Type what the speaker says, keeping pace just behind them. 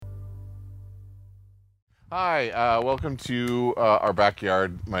Hi, welcome to our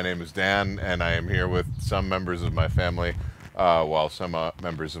backyard. My name is Dan, and I am here with some members of my family, while some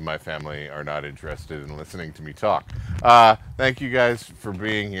members of my family are not interested in listening to me talk. Thank you guys for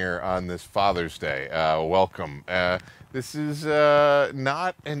being here on this Father's Day. Welcome. This is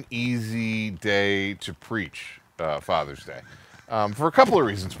not an easy day to preach, Father's Day, for a couple of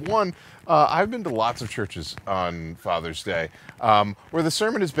reasons. One, I've been to lots of churches on Father's Day where the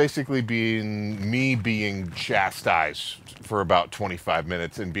sermon is basically being chastised for about 25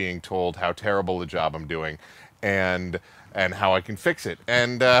 minutes and being told how terrible a job I'm doing and and how I can fix it.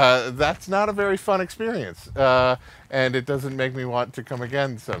 And that's not a very fun experience. And it doesn't make me want to come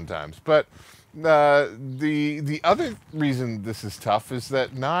again sometimes. But the other reason this is tough is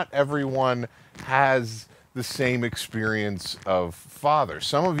that not everyone has the same experience of father.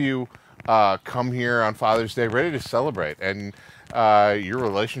 Some of you come here on Father's Day ready to celebrate, and your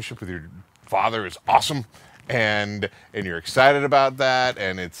relationship with your father is awesome, and you're excited about that,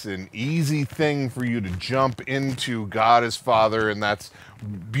 and it's an easy thing for you to jump into God as Father, and that's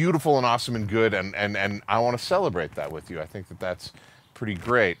beautiful and awesome and good, and I want to celebrate that with you. I think that that's pretty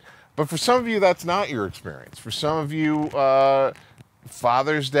great. But for some of you, that's not your experience. For some of you,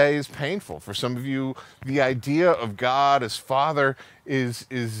 Father's Day is painful. For some of you, the idea of God as Father is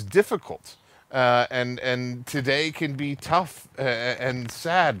difficult, and today can be tough and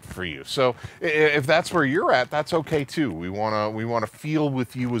sad for you. So if that's where you're at, that's okay too. We wanna feel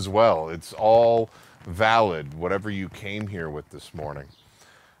with you as well. It's all valid, whatever you came here with this morning.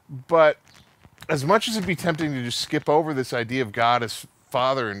 But as much as it'd be tempting to just skip over this idea of God as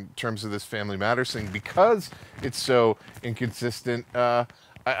Father in terms of this Family Matters thing, because it's so inconsistent,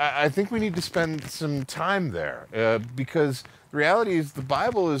 I think we need to spend some time there, because the reality is the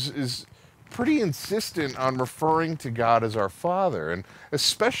Bible is pretty insistent on referring to God as our Father, and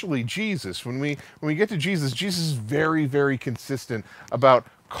especially Jesus. When we get to Jesus, Jesus is very, very consistent about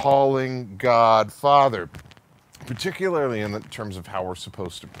calling God Father, particularly in the terms of how we're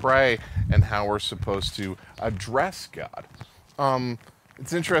supposed to pray and how we're supposed to address God.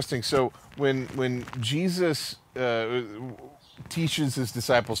 It's interesting. So when Jesus teaches his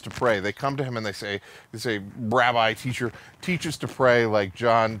disciples to pray, they come to him and they say, Rabbi, teacher, teach us to pray like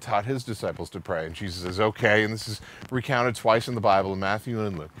John taught his disciples to pray. And Jesus says, okay. And this is recounted twice in the Bible, in Matthew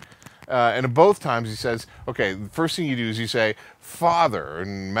and Luke. And in both times he says, okay, the first thing you do is you say, Father.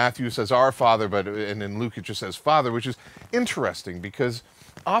 And Matthew says, our Father, and in Luke it just says, Father, which is interesting because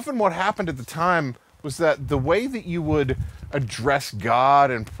often what happened at the time was that the way that you would address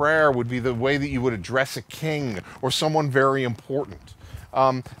God in prayer would be the way that you would address a king or someone very important.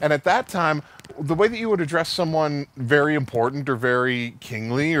 And at that time, the way that you would address someone very important or very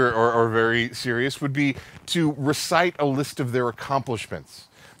kingly or very serious would be to recite a list of their accomplishments.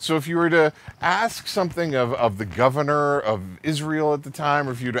 So if you were to ask something of the governor of Israel at the time,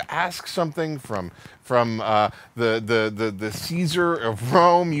 or if you were to ask something from the Caesar of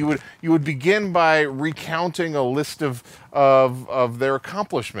Rome, you would begin by recounting a list of their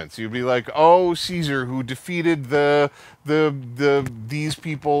accomplishments. You'd be like, "Oh, Caesar, who defeated these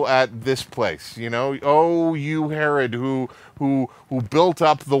people at this place, you know. Oh, you Herod, who built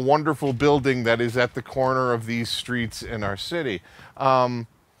up the wonderful building that is at the corner of these streets in our city."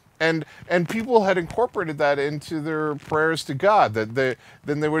 And people had incorporated that into their prayers to God, then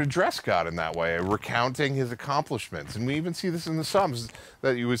they would address God in that way, recounting his accomplishments. And we even see this in the Psalms,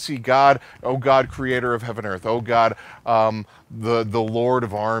 that you would see God, oh God, creator of heaven and earth, oh God, the Lord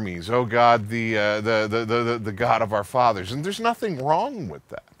of armies, oh God, the God of our fathers. And there's nothing wrong with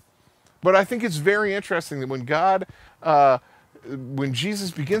that. But I think it's very interesting that when Jesus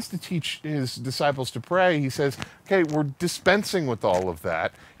begins to teach his disciples to pray, he says, okay, we're dispensing with all of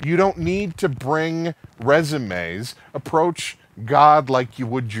that. You don't need to bring resumes. Approach God like you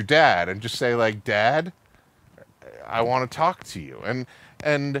would your dad and just say, like, Dad, I want to talk to you.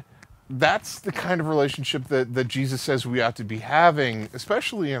 And that's the kind of relationship that Jesus says we ought to be having,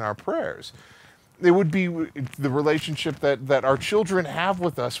 especially in our prayers. It would be the relationship that our children have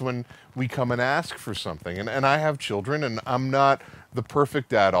with us when we come and ask for something. And I have children, and I'm not the perfect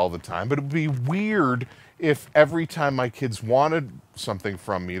dad all the time, but it would be weird if every time my kids wanted something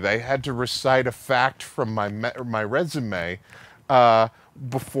from me, they had to recite a fact from my resume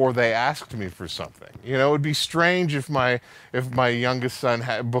before they asked me for something. You know, it would be strange if my youngest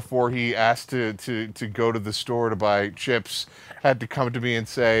son before he asked to go to the store to buy chips, had to come to me and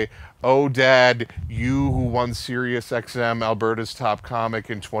say, "Oh, Dad, you who won Sirius XM Alberta's Top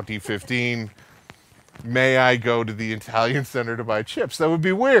Comic in 2015, may I go to the Italian center to buy chips? That would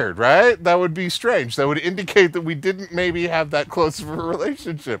be weird, right? That would be strange. That would indicate that we didn't maybe have that close of a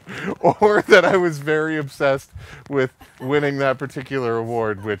relationship, or that I was very obsessed with winning that particular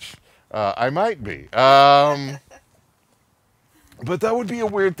award, which I might be. But that would be a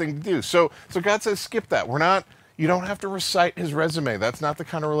weird thing to do. So God says, skip that. We're not. You don't have to recite his resume. That's not the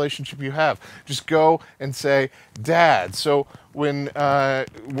kind of relationship you have. Just go and say, Dad. So when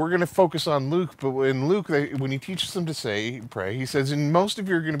we're going to focus on Luke, but in Luke, when he teaches them to pray, he says, and most of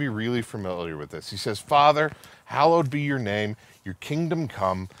you are going to be really familiar with this. He says, Father, hallowed be your name. Your kingdom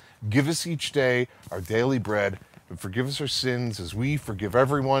come. Give us each day our daily bread. And forgive us our sins as we forgive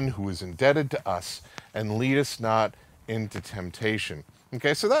everyone who is indebted to us. And lead us not into temptation.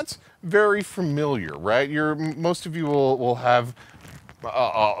 Okay, so that's very familiar, right? Most of you will have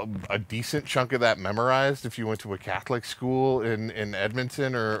a decent chunk of that memorized if you went to a Catholic school in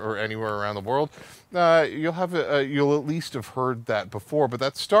Edmonton or anywhere around the world. You'll at least have heard that before, but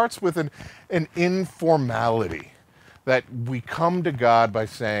that starts with an informality. That we come to God by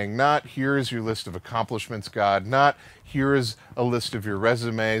saying, not here is your list of accomplishments, God, not here is a list of your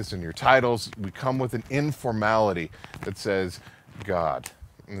resumes and your titles. We come with an informality that says, God,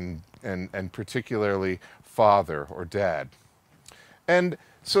 and particularly Father or Dad. And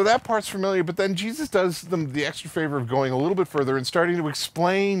so that part's familiar, but then Jesus does them the extra favor of going a little bit further and starting to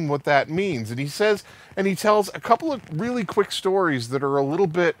explain what that means. And he says, and he tells a couple of really quick stories that are a little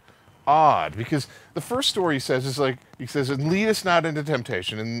bit odd, because the first story he says is like, he says, and lead us not into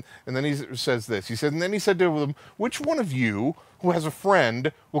temptation. And then he says this, he said, and then he said to them, which one of you who has a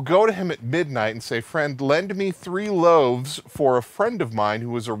friend will go to him at midnight and say, friend, lend me 3 loaves for a friend of mine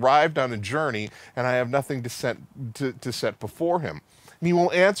who has arrived on a journey and I have nothing to set before him. And he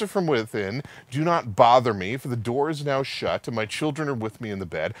will answer from within, do not bother me, for the door is now shut and my children are with me in the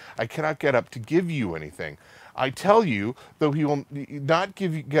bed. I cannot get up to give you anything. I tell you, though he will not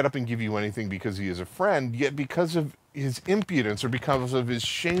get up and give you anything because he is a friend, yet because of his impudence or because of his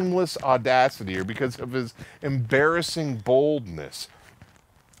shameless audacity or because of his embarrassing boldness,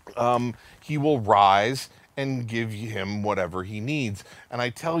 he will rise and give him whatever he needs. And I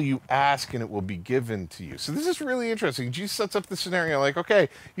tell you, ask and it will be given to you. So this is really interesting. Jesus sets up the scenario like, okay,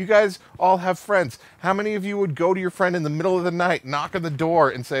 you guys all have friends. How many of you would go to your friend in the middle of the night, knock on the door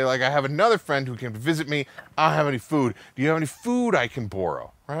and say, like, I have another friend who came to visit me. I don't have any food. Do you have any food I can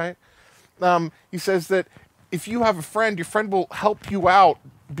borrow? Right? He says that if you have a friend, your friend will help you out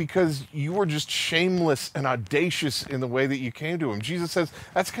because you were just shameless and audacious in the way that you came to him. Jesus says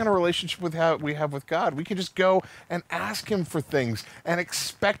that's the kind of relationship we have with God. We can just go and ask him for things and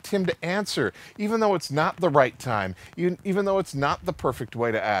expect him to answer, even though it's not the right time, even though it's not the perfect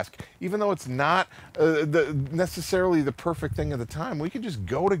way to ask, even though it's not necessarily the perfect thing at the time. We can just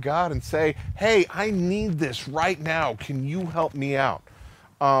go to God and say, hey, I need this right now. Can you help me out?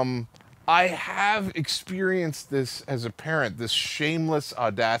 I have experienced this as a parent, this shameless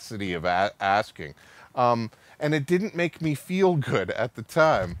audacity of asking. And it didn't make me feel good at the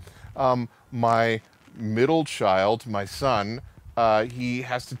time. My middle child, my son, he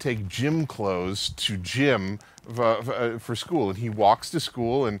has to take gym clothes to gym for school. And he walks to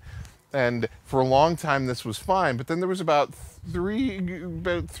school, and for a long time this was fine. But then there was about 4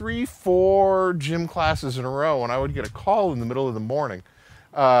 gym classes in a row, and I would get a call in the middle of the morning.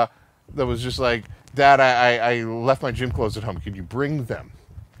 That was just like, Dad, I left my gym clothes at home. Can you bring them?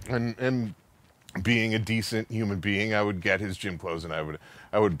 And being a decent human being, I would get his gym clothes and I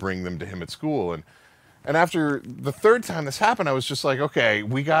would bring them to him at school. And after the 3rd time this happened, I was just like, okay,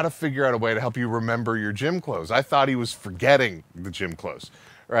 we got to figure out a way to help you remember your gym clothes. I thought he was forgetting the gym clothes,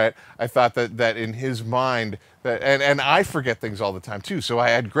 right? I thought that in his mind, and I forget things all the time too. So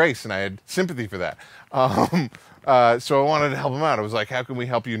I had grace and I had sympathy for that. So I wanted to help him out. I was like, how can we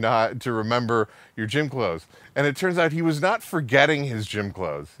help you not to remember your gym clothes? And it turns out he was not forgetting his gym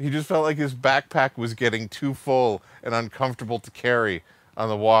clothes. He just felt like his backpack was getting too full and uncomfortable to carry on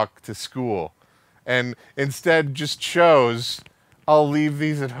the walk to school. And instead just chose, I'll leave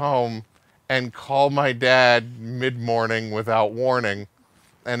these at home and call my dad mid-morning without warning,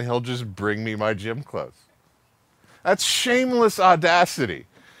 and he'll just bring me my gym clothes. That's shameless audacity.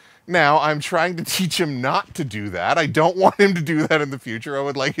 Now, I'm trying to teach him not to do that. I don't want him to do that in the future. I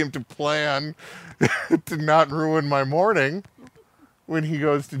would like him to plan to not ruin my morning when he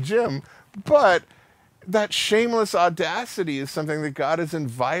goes to gym. But that shameless audacity is something that God has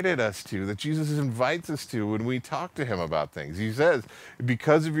invited us to, that Jesus invites us to when we talk to him about things. He says,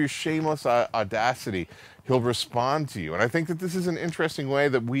 because of your shameless audacity, He'll respond to you. And I think that this is an interesting way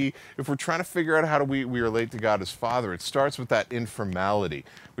that if we're trying to figure out how do we relate to God as Father, it starts with that informality.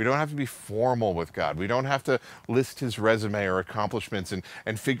 We don't have to be formal with God. We don't have to list his resume or accomplishments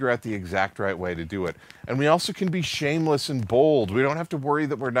and figure out the exact right way to do it. And we also can be shameless and bold. We don't have to worry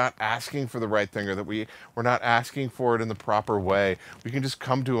that we're not asking for the right thing or that we're not asking for it in the proper way. We can just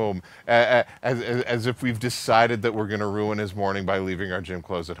come to him as if we've decided that we're going to ruin his morning by leaving our gym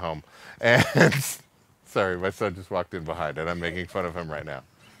clothes at home. And sorry, my son just walked in behind and I'm making fun of him right now.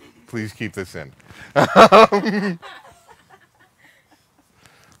 Please keep this in.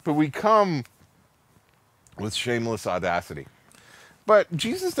 But we come with shameless audacity. But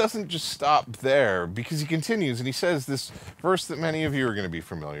Jesus doesn't just stop there, because he continues and he says this verse that many of you are going to be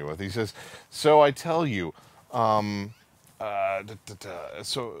familiar with. He says, so I tell you, so the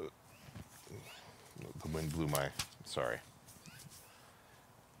wind blew my, sorry.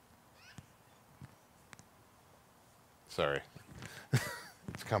 Sorry.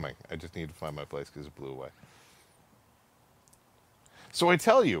 It's coming. I just need to find my place because it blew away. So I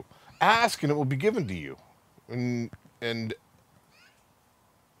tell you, ask and it will be given to you. And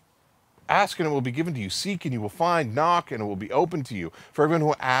ask and it will be given to you. Seek and you will find. Knock and it will be open to you. For everyone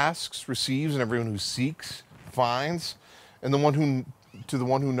who asks receives, and everyone who seeks finds. And to the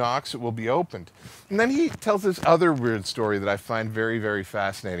one who knocks it will be opened. And then he tells this other weird story that I find very, very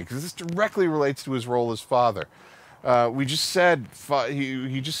fascinating, because this directly relates to his role as Father. We just said,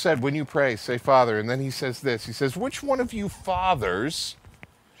 he just said, when you pray, say Father. And then he says this. He says, which one of you fathers,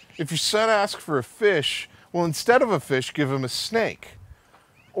 if your son asks for a fish, will instead of a fish give him a snake?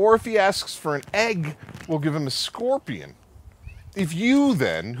 Or if he asks for an egg, will give him a scorpion? If you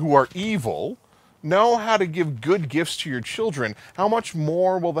then, who are evil, know how to give good gifts to your children, how much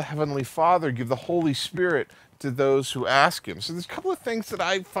more will the Heavenly Father give the Holy Spirit to those who ask him? So there's a couple of things that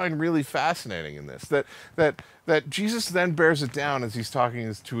I find really fascinating in this, that Jesus then bears it down as he's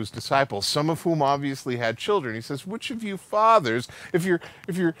talking to his disciples, some of whom obviously had children. He says, which of you fathers, if your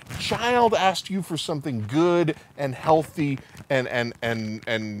child asked you for something good and healthy and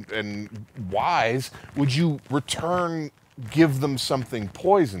wise, would you give them something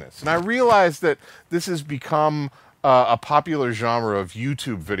poisonous? And I realize that this has become a popular genre of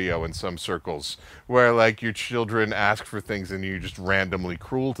YouTube video in some circles, where like your children ask for things and you're just randomly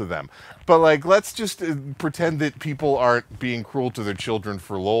cruel to them. But like, let's just pretend that people aren't being cruel to their children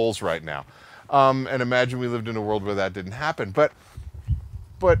for lols right now, and imagine we lived in a world where that didn't happen. But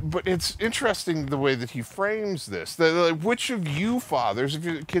it's interesting the way that he frames this. Like, which of you fathers, if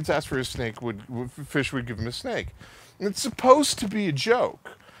your kids ask for a snake, fish would give them a snake? And it's supposed to be a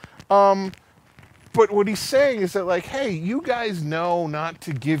joke. But what he's saying is that, like, hey, you guys know not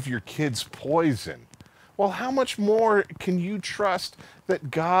to give your kids poison. Well, how much more can you trust that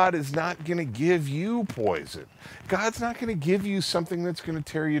God is not going to give you poison? God's not going to give you something that's going to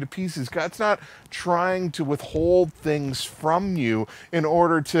tear you to pieces. God's not trying to withhold things from you in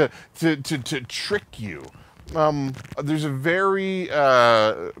order to trick you. There's a very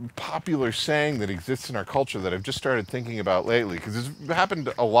popular saying that exists in our culture that I've just started thinking about lately, because it's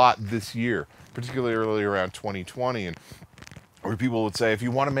happened a lot this year, particularly around 2020, and where people would say, if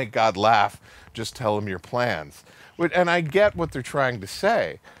you want to make God laugh, just tell him your plans. And I get what they're trying to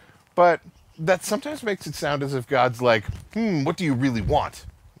say, but that sometimes makes it sound as if God's like, what do you really want?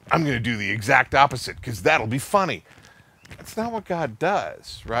 I'm going to do the exact opposite, because that'll be funny. That's not what God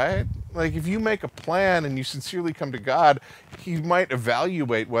does, right? Like, if you make a plan and you sincerely come to God, he might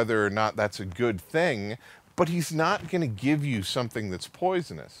evaluate whether or not that's a good thing, but he's not going to give you something that's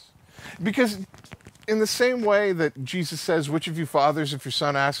poisonous. Because in the same way that Jesus says, which of you fathers, if your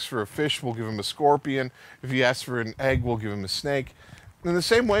son asks for a fish, will give him a scorpion? If he asks for an egg, will give him a snake? In the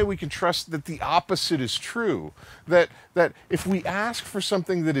same way, we can trust that the opposite is true. That if we ask for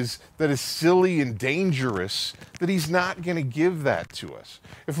something that is silly and dangerous, that he's not going to give that to us.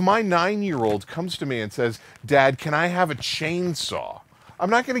 If my 9-year-old comes to me and says, Dad, can I have a chainsaw? I'm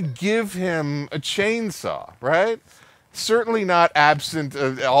not going to give him a chainsaw, right? Certainly not absent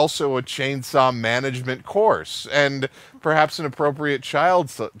also a chainsaw management course, and perhaps an appropriate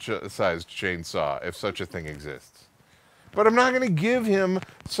child-sized chainsaw, if such a thing exists. But I'm not going to give him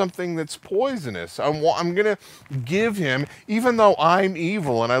something that's poisonous. I'm going to give him, even though I'm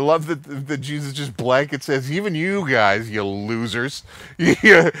evil, and I love that Jesus just blanket says, even you guys, you losers,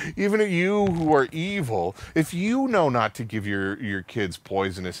 even you who are evil, if you know not to give your kids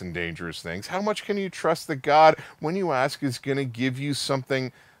poisonous and dangerous things, how much can you trust that God, when you ask, is going to give you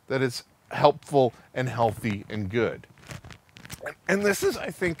something that is helpful and healthy and good? And this is,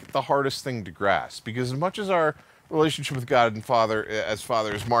 I think, the hardest thing to grasp, because as much as our relationship with God and Father as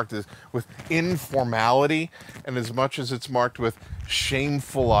Father is marked as with informality, and as much as it's marked with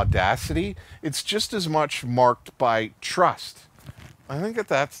shameful audacity, it's just as much marked by trust. I think that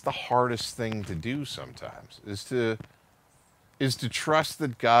that's the hardest thing to do sometimes, is to trust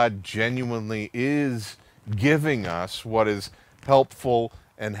that God genuinely is giving us what is helpful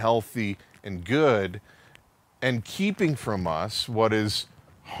and healthy and good, and keeping from us what is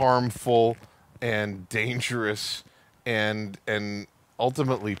harmful and dangerous and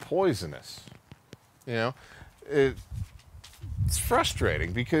ultimately poisonous. You know, it, it's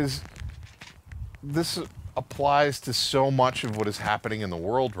frustrating because this applies to so much of what is happening in the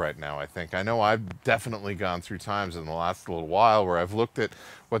world right now, I think. I know I've definitely gone through times in the last little while where I've looked at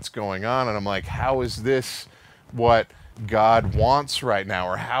what's going on and I'm like, how is this what God wants right now?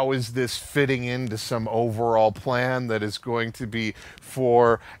 Or how is this fitting into some overall plan that is going to be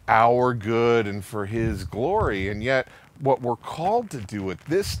for our good and for His glory? And yet, what we're called to do at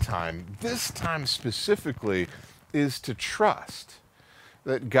this time specifically, is to trust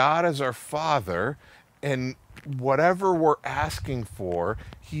that God is our Father, and whatever we're asking for,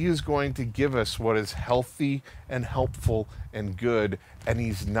 He is going to give us what is healthy and helpful and good, and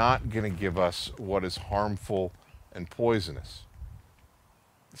He's not going to give us what is harmful and poisonous.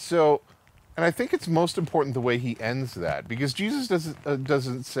 So, and I think it's most important the way He ends that, because Jesus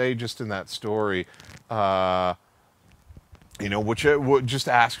doesn't say just in that story, which just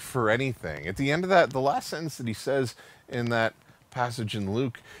ask for anything. At the end of that, the last sentence that He says in that passage in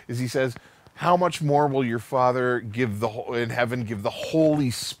Luke is He says, how much more will your Father in heaven give the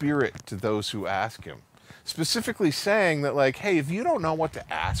Holy Spirit to those who ask Him? Specifically saying that, like, hey, if you don't know what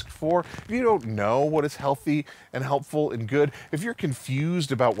to ask for, if you don't know what is healthy and helpful and good, if you're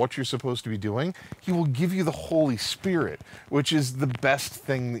confused about what you're supposed to be doing, He will give you the Holy Spirit, which is the best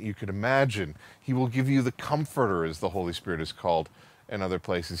thing that you could imagine. He will give you the Comforter, as the Holy Spirit is called in other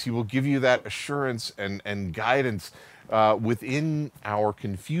places. He will give you that assurance and guidance within our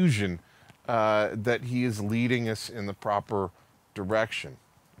confusion, that He is leading us in the proper direction.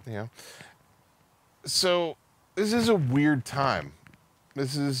 You know? So this is a weird time.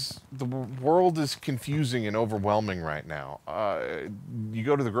 The world is confusing and overwhelming right now. You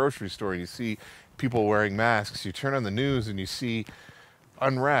go to the grocery store and you see people wearing masks. You turn on the news and you see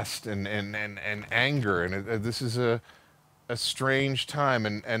unrest and anger. And this is a strange time.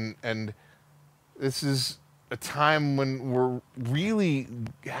 And this is a time when we're really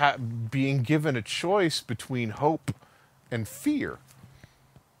being given a choice between hope and fear.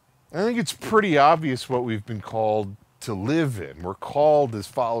 I think it's pretty obvious what we've been called to live in. We're called as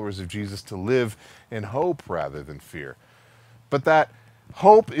followers of Jesus to live in hope rather than fear. But that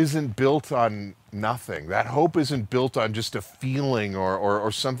hope isn't built on nothing. That hope isn't built on just a feeling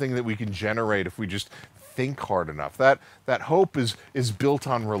or something that we can generate if we just think hard enough. That hope is built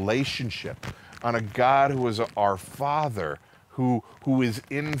on relationship, on a God who is our Father, who is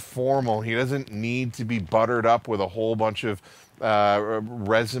informal. He doesn't need to be buttered up with a whole bunch of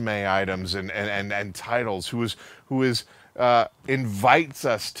resume items and titles, who invites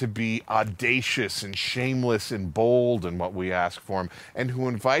us to be audacious and shameless and bold in what we ask for Him, and who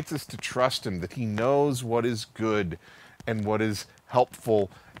invites us to trust Him, that He knows what is good and what is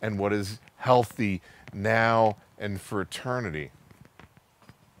helpful and what is healthy now and for eternity.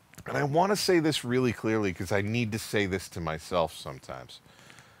 And I want to say this really clearly because I need to say this to myself sometimes.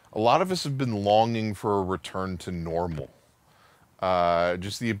 A lot of us have been longing for a return to normal.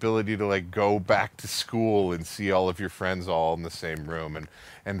 Just the ability to, like, go back to school and see all of your friends all in the same room.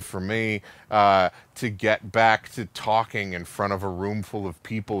 And for me, to get back to talking in front of a room full of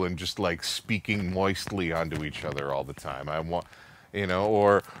people and just, like, speaking moistly onto each other all the time. I want,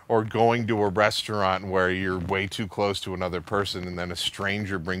 or going to a restaurant where you're way too close to another person and then a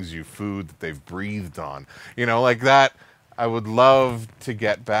stranger brings you food that they've breathed on. Like that. I would love to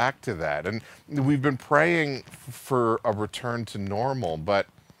get back to that. And we've been praying for a return to normal. But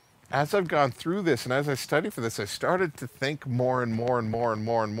as I've gone through this and as I studied for this, I started to think more and more and more and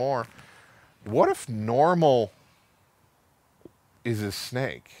more and more, what if normal is a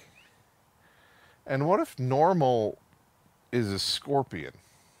snake? And what if normal is a scorpion?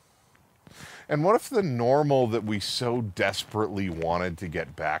 And what if the normal that we so desperately wanted to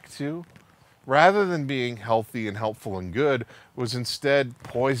get back to, rather than being healthy and helpful and good, was instead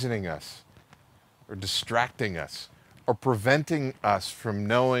poisoning us or distracting us or preventing us from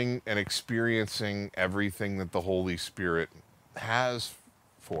knowing and experiencing everything that the Holy Spirit has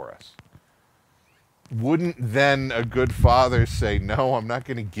for us? Wouldn't then a good father say, no, I'm not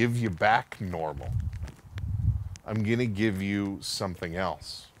going to give you back normal. I'm going to give you something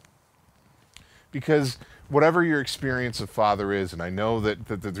else? Because whatever your experience of Father is, and I know that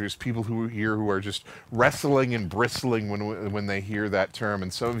there's people who are here who are just wrestling and bristling when they hear that term.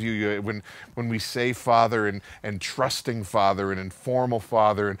 And some of you, when we say Father and trusting Father and informal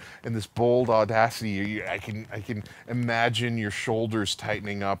Father and this bold audacity, I can imagine your shoulders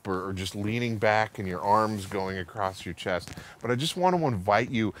tightening up or just leaning back and your arms going across your chest. But I just want to invite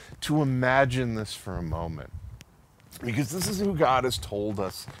you to imagine this for a moment, because this is who God has told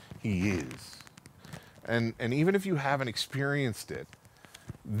us He is. And even if you haven't experienced it,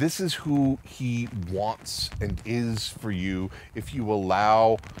 this is who He wants and is for you if you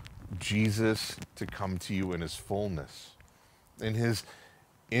allow Jesus to come to you in His fullness, in His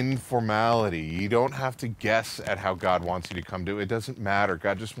informality. You don't have to guess at how God wants you to come to it. It doesn't matter.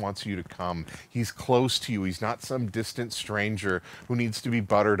 God just wants you to come. He's close to you. He's not some distant stranger who needs to be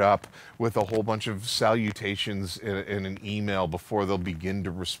buttered up with a whole bunch of salutations in an email before they'll begin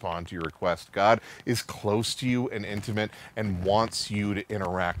to respond to your request. God is close to you and intimate and wants you to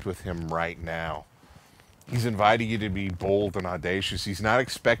interact with Him right now. He's inviting you to be bold and audacious. He's not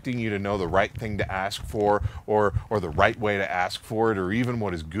expecting you to know the right thing to ask for or the right way to ask for it, or even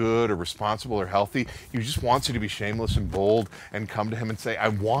what is good or responsible or healthy. He just wants you to be shameless and bold and come to Him and say, I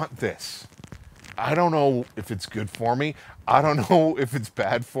want this. I don't know if it's good for me. I don't know if it's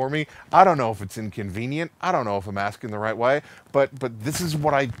bad for me. I don't know if it's inconvenient. I don't know if I'm asking the right way. But this is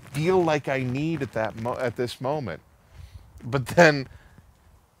what I feel like I need at this moment. But then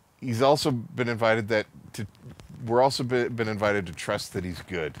He's also been invited we're also been invited to trust that He's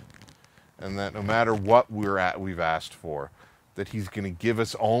good, and that no matter what we've asked for, that He's going to give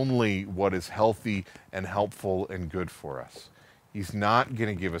us only what is healthy and helpful and good for us. He's not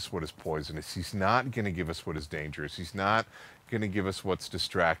going to give us what is poisonous. He's not going to give us what is dangerous. He's not going to give us what's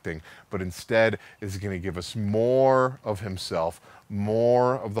distracting, but instead is going to give us more of Himself,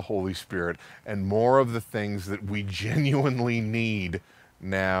 more of the Holy Spirit, and more of the things that we genuinely need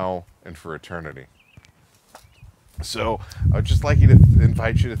now and for eternity. So I'd just like to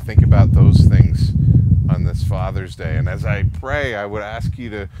invite you to think about those things on this Father's Day. And as I pray, I would ask you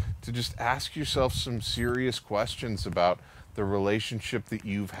to just ask yourself some serious questions about the relationship that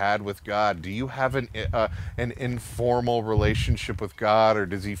you've had with God. Do you have an informal relationship with God, or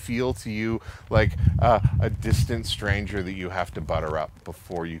does He feel to you like a distant stranger that you have to butter up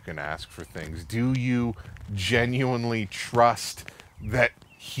before you can ask for things? Do you genuinely trust that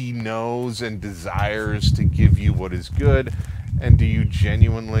He knows and desires to give you what is good? And do you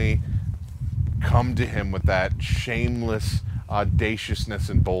genuinely come to Him with that shameless audaciousness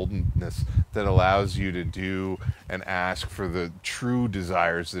and boldness that allows you to do and ask for the true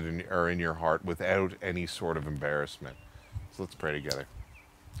desires that are in your heart without any sort of embarrassment? So let's pray together.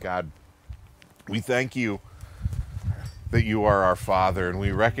 God, we thank You that You are our Father, and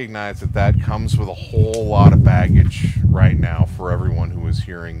we recognize that comes with a whole lot of baggage right now for everyone who is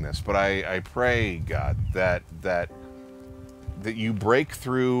hearing this. But I pray, God, that You break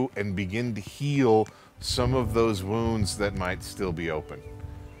through and begin to heal some of those wounds that might still be open.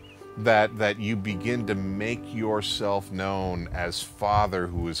 That You begin to make Yourself known as Father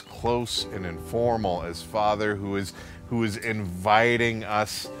who is close and informal, as Father who is inviting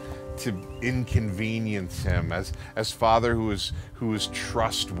us to inconvenience Him, as Father who is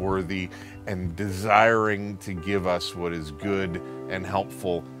trustworthy and desiring to give us what is good and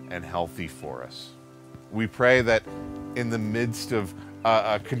helpful and healthy for us. We pray that in the midst of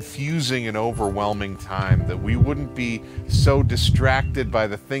a confusing and overwhelming time, that we wouldn't be so distracted by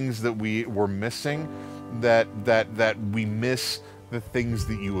the things that we were missing, that we miss the things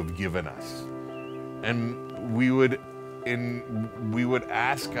that You have given us. And we would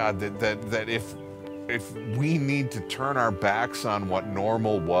ask, God, that if we need to turn our backs on what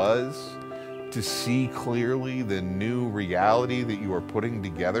normal was to see clearly the new reality that You are putting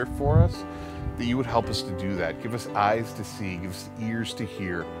together for us, that You would help us to do that. Give us eyes to see, give us ears to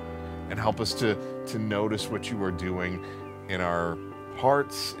hear, and help us to notice what You are doing in our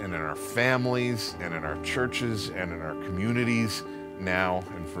hearts and in our families and in our churches and in our communities now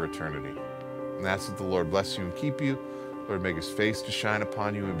and for eternity. And that's that the Lord bless you and keep you. Lord, make His face to shine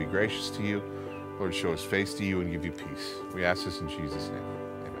upon you and be gracious to you. Lord, show His face to you and give you peace. We ask this in Jesus' name.